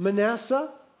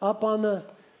 Manasseh, up on the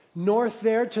north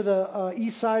there to the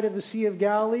east side of the Sea of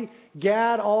Galilee.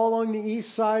 Gad, all along the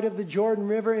east side of the Jordan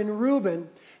River. And Reuben,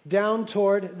 down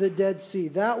toward the Dead Sea.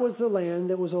 That was the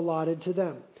land that was allotted to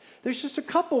them. There's just a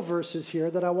couple verses here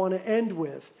that I want to end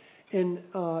with in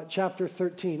chapter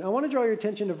 13. I want to draw your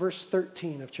attention to verse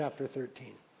 13 of chapter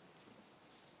 13.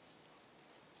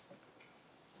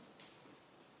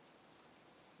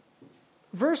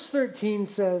 Verse 13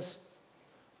 says,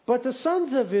 "But the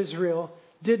sons of Israel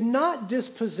did not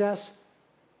dispossess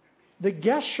the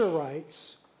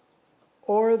Geshurites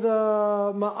or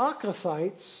the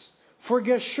Maacathites, for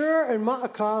Geshur and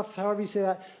Maacath, however you say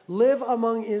that, live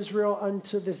among Israel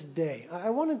unto this day." I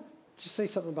want to just say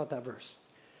something about that verse.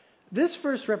 This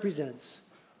verse represents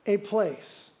a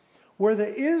place where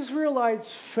the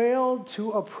Israelites failed to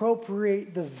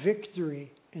appropriate the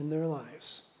victory in their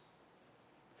lives.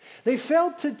 They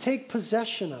failed to take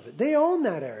possession of it. They owned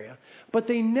that area, but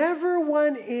they never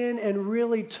went in and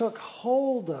really took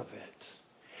hold of it.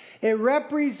 It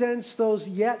represents those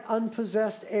yet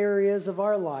unpossessed areas of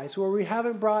our lives where we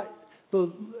haven't brought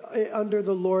under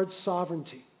the Lord's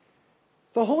sovereignty.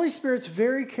 The Holy Spirit's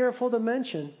very careful to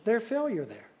mention their failure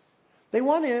there. They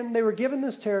went in, they were given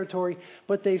this territory,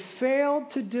 but they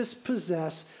failed to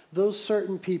dispossess those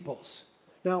certain peoples.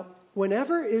 Now,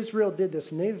 whenever Israel did this,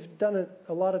 and they've done it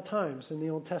a lot of times in the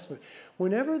Old Testament,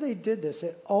 whenever they did this,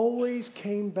 it always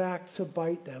came back to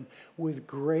bite them with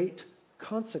great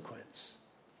consequence.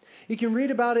 You can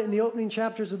read about it in the opening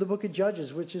chapters of the book of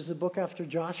Judges, which is the book after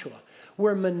Joshua,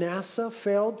 where Manasseh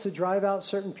failed to drive out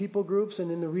certain people groups,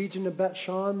 and in the region of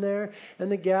Bet-Shan there,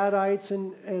 and the Gadites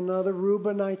and other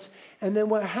Reubenites. And then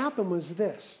what happened was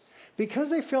this. Because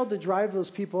they failed to drive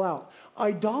those people out,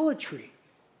 idolatry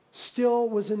still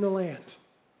was in the land.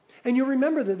 And you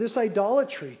remember that this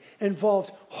idolatry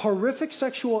involved horrific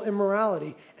sexual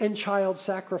immorality and child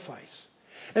sacrifice.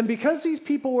 And because these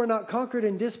people were not conquered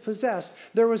and dispossessed,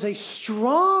 there was a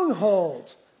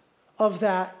stronghold of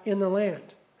that in the land.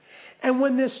 And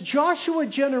when this Joshua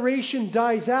generation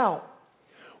dies out,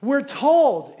 we're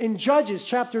told in Judges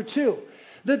chapter 2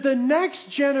 that the next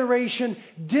generation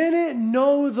didn't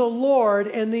know the Lord,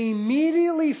 and they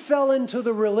immediately fell into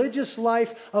the religious life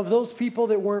of those people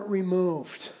that weren't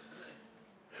removed.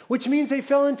 Which means they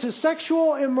fell into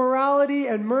sexual immorality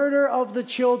and murder of the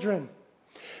children.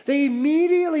 They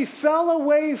immediately fell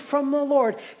away from the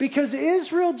Lord because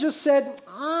Israel just said,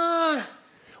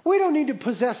 we don't need to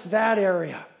possess that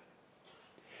area.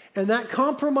 And that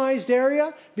compromised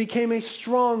area became a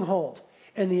stronghold.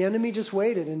 And the enemy just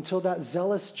waited until that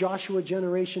zealous Joshua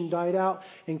generation died out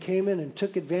and came in and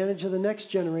took advantage of the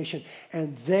next generation.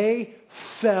 And they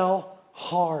fell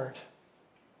hard.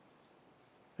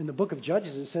 In the book of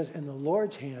Judges it says, and the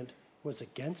Lord's hand was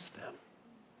against them.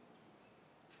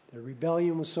 Their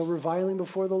rebellion was so reviling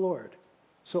before the Lord,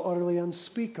 so utterly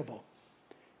unspeakable.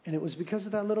 And it was because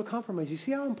of that little compromise. You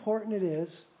see how important it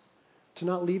is to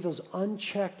not leave those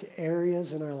unchecked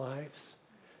areas in our lives?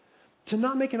 To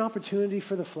not make an opportunity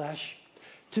for the flesh?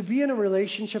 To be in a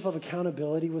relationship of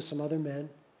accountability with some other men,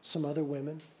 some other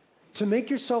women? To make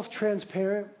yourself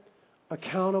transparent,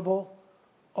 accountable,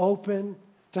 open?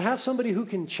 To have somebody who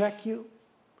can check you?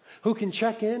 Who can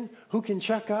check in? Who can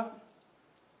check up?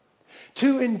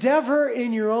 To endeavor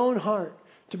in your own heart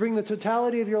to bring the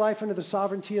totality of your life under the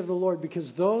sovereignty of the Lord,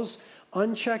 because those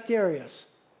unchecked areas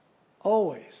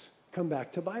always come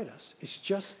back to bite us. It's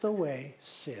just the way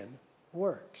sin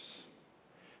works.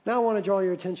 Now I want to draw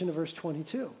your attention to verse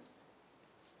 22.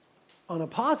 On a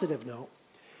positive note,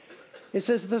 it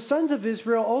says, the sons of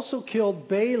Israel also killed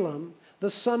Balaam,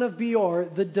 the son of Beor,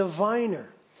 the diviner,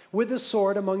 with the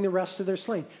sword among the rest of their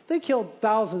slain. They killed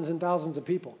thousands and thousands of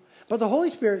people. But the Holy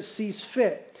Spirit sees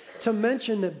fit to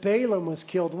mention that Balaam was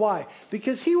killed. Why?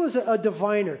 Because he was a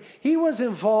diviner. He was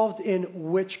involved in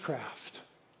witchcraft.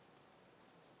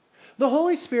 The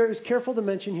Holy Spirit is careful to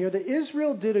mention here that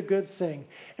Israel did a good thing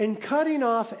in cutting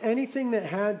off anything that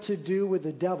had to do with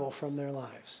the devil from their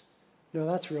lives. No,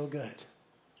 that's real good.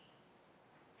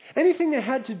 Anything that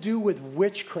had to do with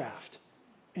witchcraft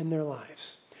in their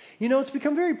lives. You know, it's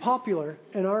become very popular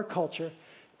in our culture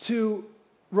to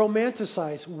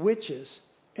romanticize witches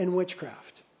and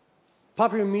witchcraft.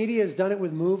 Popular media has done it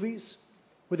with movies,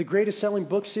 with the greatest selling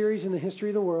book series in the history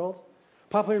of the world.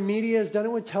 Popular media has done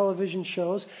it with television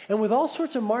shows and with all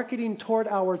sorts of marketing toward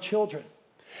our children.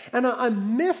 And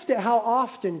I'm miffed at how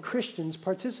often Christians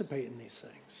participate in these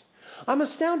things. I'm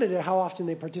astounded at how often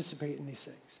they participate in these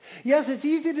things. Yes, it's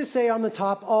easy to say on the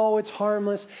top, oh, it's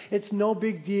harmless, it's no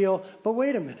big deal. But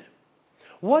wait a minute.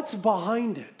 What's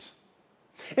behind it?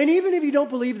 And even if you don't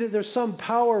believe that there's some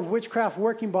power of witchcraft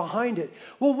working behind it,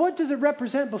 well, what does it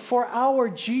represent before our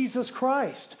Jesus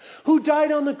Christ, who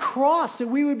died on the cross that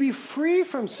we would be free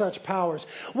from such powers?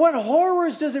 What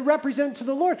horrors does it represent to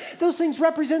the Lord? Those things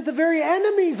represent the very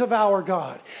enemies of our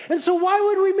God. And so why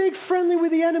would we make friendly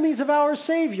with the enemies of our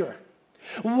Savior?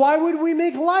 Why would we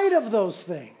make light of those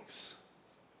things?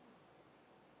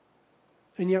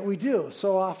 And yet we do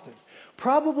so often.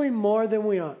 Probably more than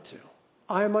we ought to.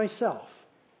 I myself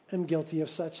am guilty of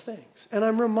such things. And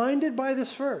I'm reminded by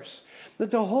this verse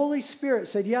that the Holy Spirit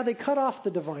said, yeah, they cut off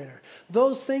the diviner.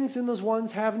 Those things and those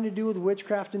ones having to do with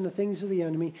witchcraft and the things of the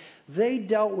enemy, they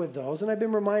dealt with those. And I've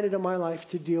been reminded in my life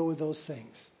to deal with those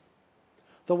things.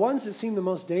 The ones that seem the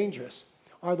most dangerous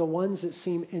are the ones that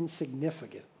seem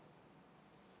insignificant.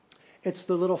 It's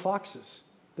the little foxes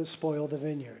that spoil the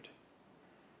vineyard.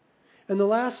 And the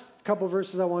last couple of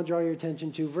verses I want to draw your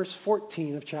attention to, verse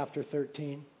 14 of chapter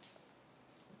 13.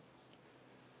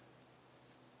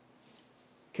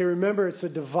 Okay, remember, it's a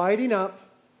dividing up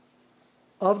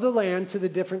of the land to the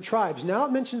different tribes. Now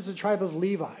it mentions the tribe of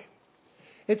Levi.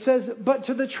 It says, but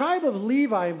to the tribe of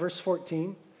Levi, in verse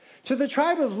 14, to the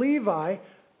tribe of Levi,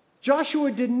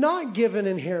 Joshua did not give an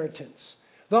inheritance,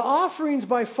 The offerings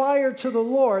by fire to the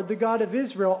Lord, the God of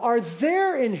Israel, are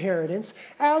their inheritance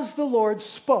as the Lord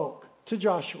spoke to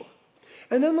Joshua.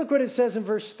 And then look what it says in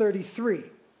verse 33.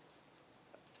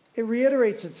 It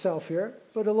reiterates itself here,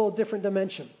 but a little different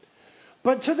dimension.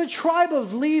 But to the tribe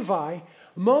of Levi,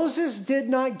 Moses did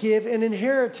not give an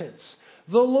inheritance.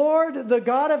 The Lord, the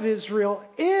God of Israel,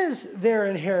 is their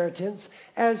inheritance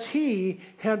as He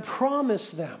had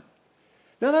promised them.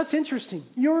 Now that's interesting.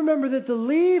 You remember that the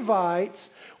Levites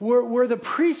were the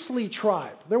priestly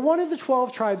tribe. They're one of the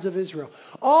 12 tribes of Israel.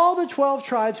 All the 12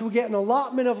 tribes would get an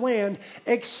allotment of land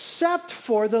except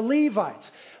for the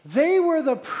Levites. They were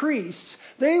the priests.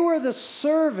 They were the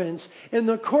servants in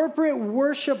the corporate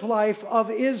worship life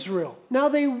of Israel. Now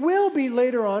they will be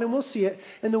later on, and we'll see it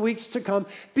in the weeks to come,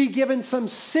 be given some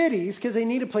cities because they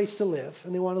need a place to live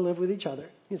and they want to live with each other.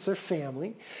 It's their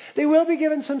family. They will be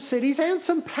given some cities and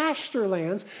some pasture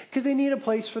lands because they need a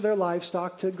place for their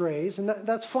livestock to graze, and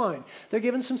that's fine. They're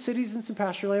given some cities and some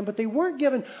pasture land, but they weren't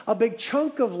given a big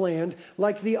chunk of land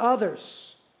like the others.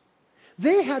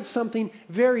 They had something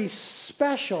very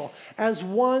special as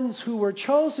ones who were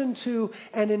chosen to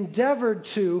and endeavored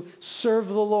to serve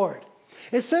the Lord.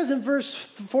 It says in verse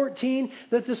 14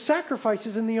 that the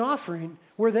sacrifices and the offering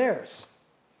were theirs.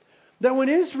 That when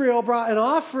Israel brought an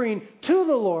offering to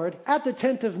the Lord at the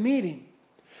tent of meeting,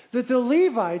 that the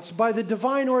Levites, by the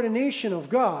divine ordination of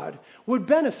God, would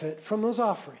benefit from those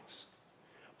offerings.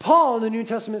 Paul in the New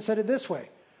Testament said it this way: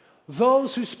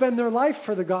 those who spend their life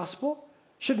for the gospel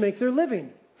should make their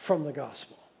living from the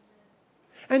gospel.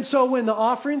 And so when the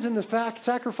offerings and the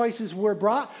sacrifices were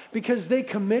brought, because they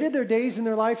committed their days and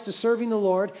their lives to serving the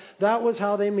Lord, that was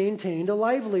how they maintained a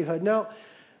livelihood. Now,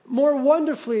 more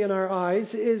wonderfully in our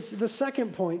eyes is the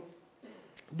second point.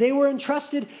 They were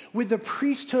entrusted with the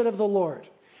priesthood of the Lord.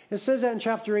 It says that in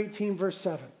chapter 18, verse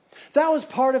 7. That was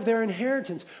part of their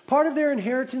inheritance. Part of their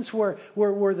inheritance were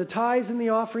the tithes and the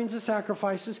offerings, the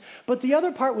sacrifices. But the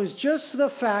other part was just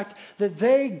the fact that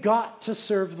they got to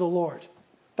serve the Lord.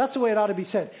 That's the way it ought to be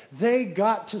said. They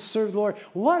got to serve the Lord.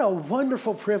 What a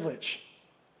wonderful privilege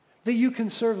that you can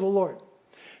serve the Lord.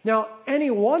 Now, any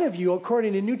one of you,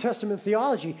 according to New Testament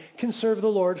theology, can serve the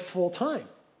Lord full time.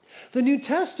 The New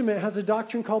Testament has a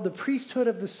doctrine called the priesthood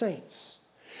of the saints.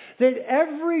 That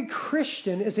every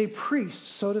Christian is a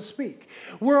priest, so to speak.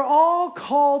 We're all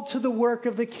called to the work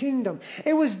of the kingdom.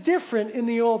 It was different in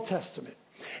the Old Testament.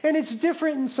 And it's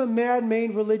different in some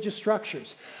man-made religious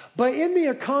structures. But in the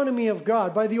economy of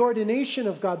God, by the ordination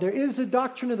of God, there is the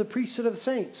doctrine of the priesthood of the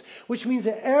saints, which means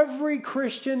that every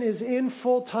Christian is in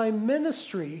full-time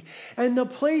ministry, and the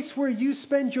place where you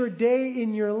spend your day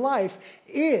in your life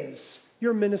is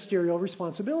your ministerial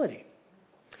responsibility.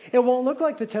 It won't look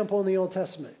like the temple in the Old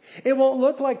Testament. It won't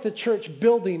look like the church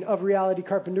building of Reality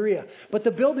Carpinteria. But the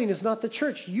building is not the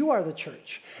church. You are the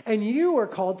church. And you are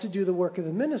called to do the work of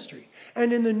the ministry.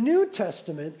 And in the New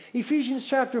Testament, Ephesians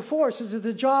chapter 4 says that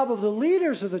the job of the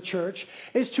leaders of the church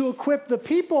is to equip the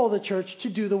people of the church to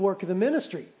do the work of the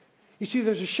ministry. You see,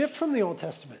 there's a shift from the Old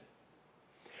Testament.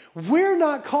 We're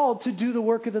not called to do the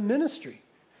work of the ministry.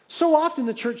 So often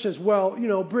the church says, well,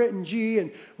 Britt and G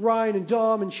and Ryan and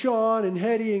Dom and Sean and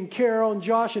Hetty and Carol and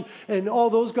Josh and all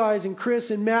those guys and Chris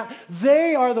and Matt,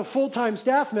 they are the full-time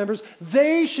staff members.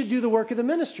 They should do the work of the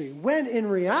ministry. When in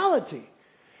reality,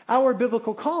 our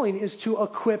biblical calling is to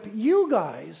equip you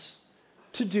guys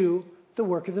to do the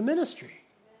work of the ministry.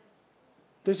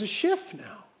 There's a shift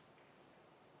now.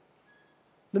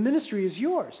 The ministry is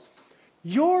yours.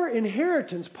 Your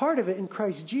inheritance, part of it in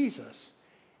Christ Jesus,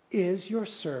 is your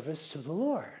service to the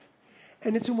Lord.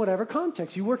 And it's in whatever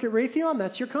context. You work at Raytheon,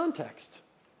 that's your context.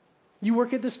 You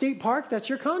work at the state park, that's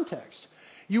your context.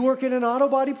 You work at an auto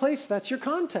body place, that's your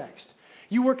context.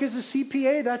 You work as a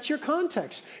CPA, that's your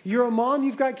context. You're a mom,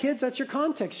 you've got kids, that's your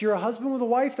context. You're a husband with a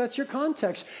wife, that's your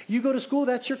context. You go to school,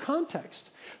 that's your context.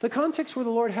 The context where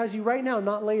the Lord has you right now,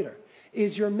 not later,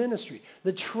 is your ministry.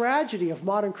 The tragedy of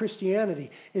modern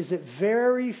Christianity is that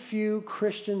very few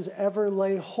Christians ever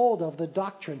lay hold of the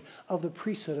doctrine of the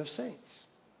priesthood of saints.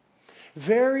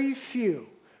 Very few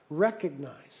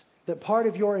recognize that part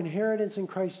of your inheritance in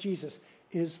Christ Jesus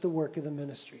is the work of the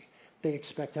ministry. They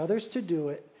expect others to do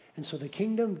it, and so the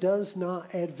kingdom does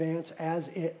not advance as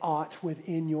it ought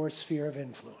within your sphere of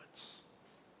influence.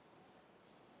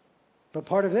 But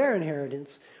part of their inheritance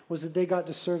was that they got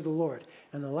to serve the Lord.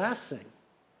 And the last thing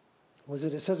was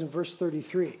that it says in verse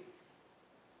 33,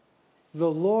 the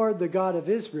Lord, the God of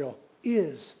Israel,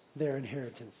 is their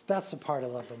inheritance. That's the part I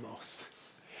love the most.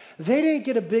 They didn't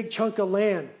get a big chunk of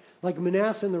land like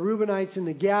Manasseh and the Reubenites and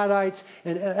the Gadites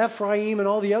and Ephraim and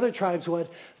all the other tribes would.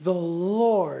 The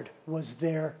Lord was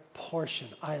their portion.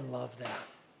 I love that.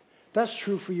 That's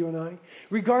true for you and I.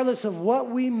 Regardless of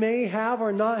what we may have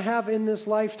or not have in this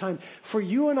lifetime, for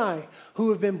you and I who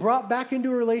have been brought back into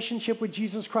a relationship with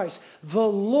Jesus Christ, the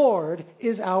Lord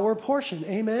is our portion.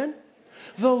 Amen?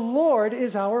 The Lord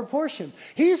is our portion.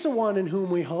 He's the one in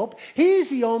whom we hope. He's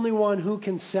the only one who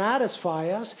can satisfy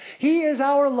us. He is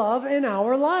our love and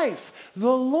our life. The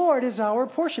Lord is our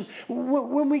portion.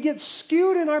 When we get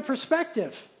skewed in our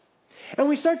perspective, and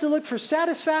we start to look for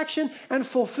satisfaction and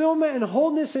fulfillment and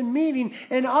wholeness and meaning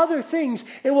and other things,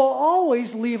 it will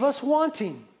always leave us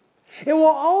wanting. It will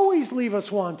always leave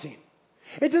us wanting.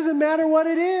 It doesn't matter what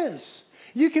it is.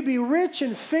 You can be rich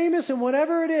and famous and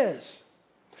whatever it is.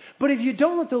 But if you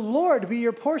don't let the Lord be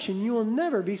your portion, you will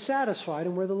never be satisfied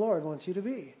in where the Lord wants you to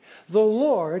be. The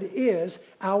Lord is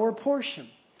our portion.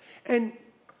 And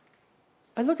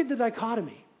I look at the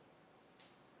dichotomy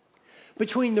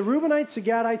between the Reubenites, the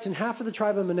Gadites, and half of the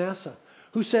tribe of Manasseh,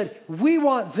 who said, we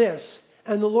want this,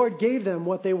 and the Lord gave them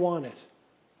what they wanted.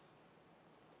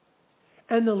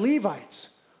 And the Levites,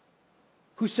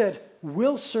 who said,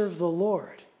 we'll serve the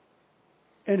Lord,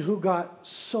 and who got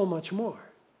so much more.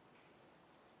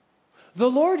 The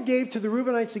Lord gave to the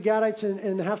Reubenites, the Gadites,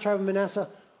 and the half tribe of Manasseh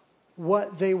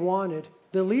what they wanted.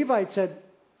 The Levites said,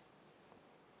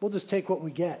 we'll just take what we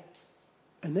get.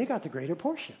 And they got the greater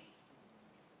portion.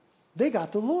 They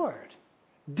got the Lord.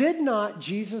 Did not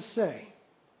Jesus say,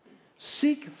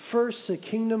 seek first the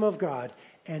kingdom of God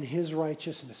and His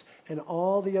righteousness, and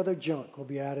all the other junk will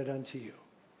be added unto you.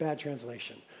 Bad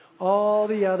translation. All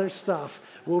the other stuff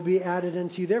will be added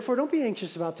unto you. Therefore, don't be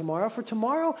anxious about tomorrow, for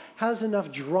tomorrow has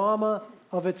enough drama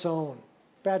of its own.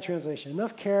 Bad translation.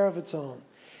 Enough care of its own.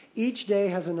 Each day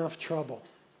has enough trouble.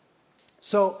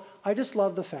 So, I just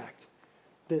love the fact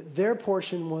that their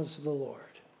portion was the Lord.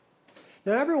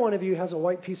 Now, every one of you has a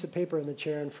white piece of paper in the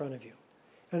chair in front of you.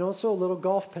 And also a little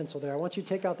golf pencil there. I want you to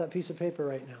take out that piece of paper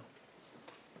right now.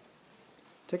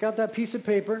 Take out that piece of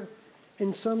paper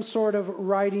in some sort of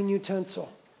writing utensil.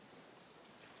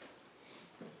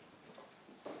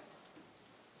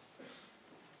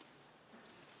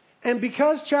 And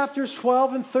because chapters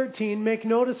 12 and 13 make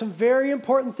note of some very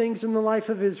important things in the life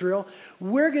of Israel,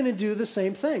 we're going to do the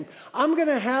same thing. I'm going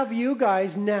to have you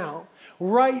guys now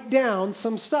write down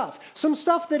some stuff. Some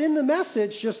stuff that in the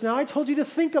message just now I told you to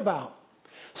think about.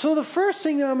 So the first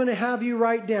thing that I'm going to have you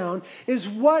write down is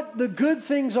what the good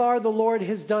things are the Lord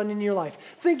has done in your life.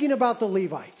 Thinking about the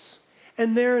Levites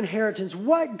and their inheritance.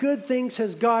 What good things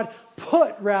has God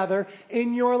put,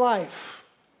 in your life?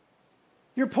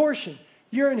 Your portion.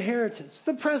 Your inheritance,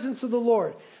 the presence of the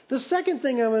Lord. The second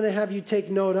thing I'm going to have you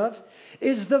take note of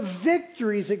is the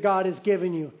victories that God has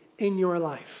given you in your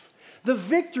life. The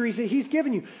victories that He's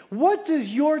given you. What does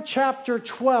your chapter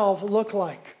 12 look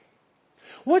like?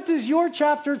 What does your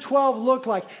chapter 12 look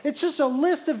like? It's just a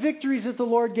list of victories that the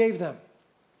Lord gave them.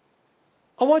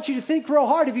 I want you to think real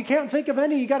hard. If you can't think of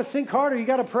any, you got to think harder. You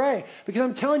got to pray. Because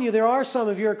I'm telling you, there are some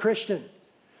if you're a Christian.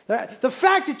 The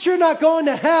fact that you're not going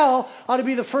to hell ought to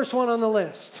be the first one on the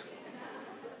list.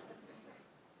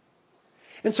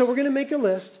 And so we're going to make a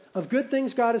list of good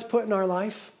things God has put in our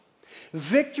life,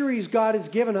 victories God has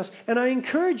given us, and I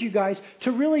encourage you guys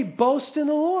to really boast in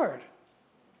the Lord.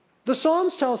 The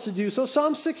Psalms tell us to do so.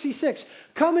 Psalm 66,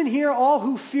 come and hear all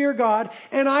who fear God,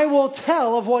 and I will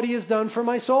tell of what He has done for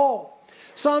my soul.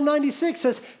 Psalm 96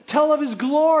 says, tell of His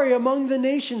glory among the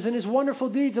nations and His wonderful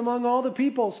deeds among all the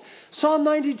peoples. Psalm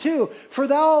 92, for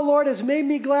Thou, O Lord, hast made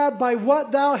me glad by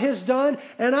what Thou hast done,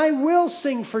 and I will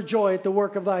sing for joy at the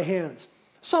work of Thy hands.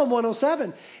 Psalm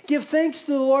 107, give thanks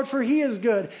to the Lord, for He is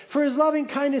good, for His loving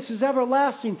kindness is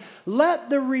everlasting. Let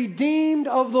the redeemed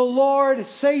of the Lord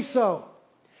say so.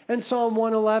 And Psalm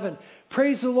 111,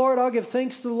 praise the Lord, I'll give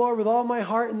thanks to the Lord with all my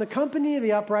heart in the company of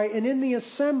the upright and in the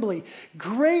assembly.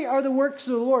 Great are the works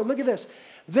of the Lord. Look at this.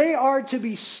 They are to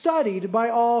be studied by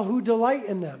all who delight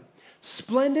in them.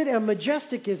 Splendid and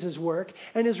majestic is His work,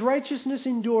 and His righteousness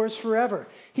endures forever.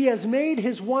 He has made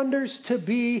His wonders to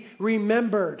be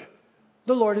remembered.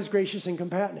 The Lord is gracious and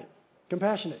compassionate.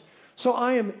 So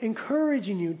I am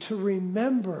encouraging you to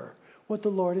remember what the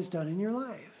Lord has done in your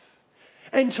life.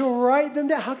 And to write them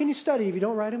down. How can you study if you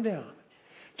don't write them down?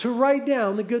 To write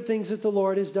down the good things that the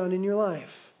Lord has done in your life.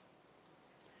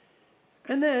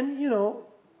 And then,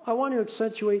 I want to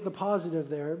accentuate the positive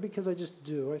there because I just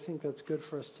do. I think that's good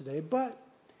for us today. But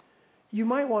you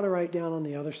might want to write down on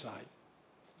the other side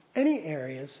any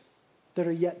areas that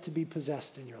are yet to be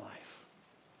possessed in your life.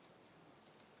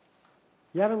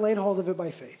 You haven't laid hold of it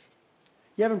by faith.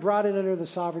 You haven't brought it under the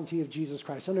sovereignty of Jesus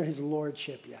Christ, under His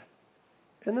lordship yet.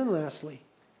 And then lastly,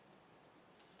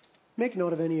 make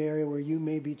note of any area where you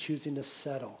may be choosing to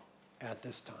settle at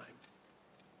this time.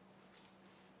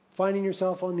 finding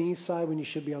yourself on the east side when you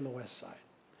should be on the west side.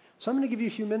 So I'm going to give you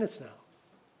a few minutes now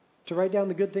to write down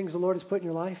the good things the Lord has put in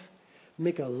your life,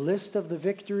 make a list of the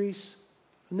victories,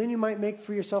 and then you might make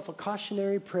for yourself a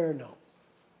cautionary prayer note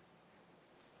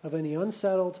of any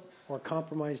unsettled or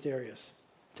compromised areas.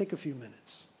 Take a few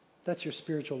minutes. That's your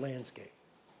spiritual landscape.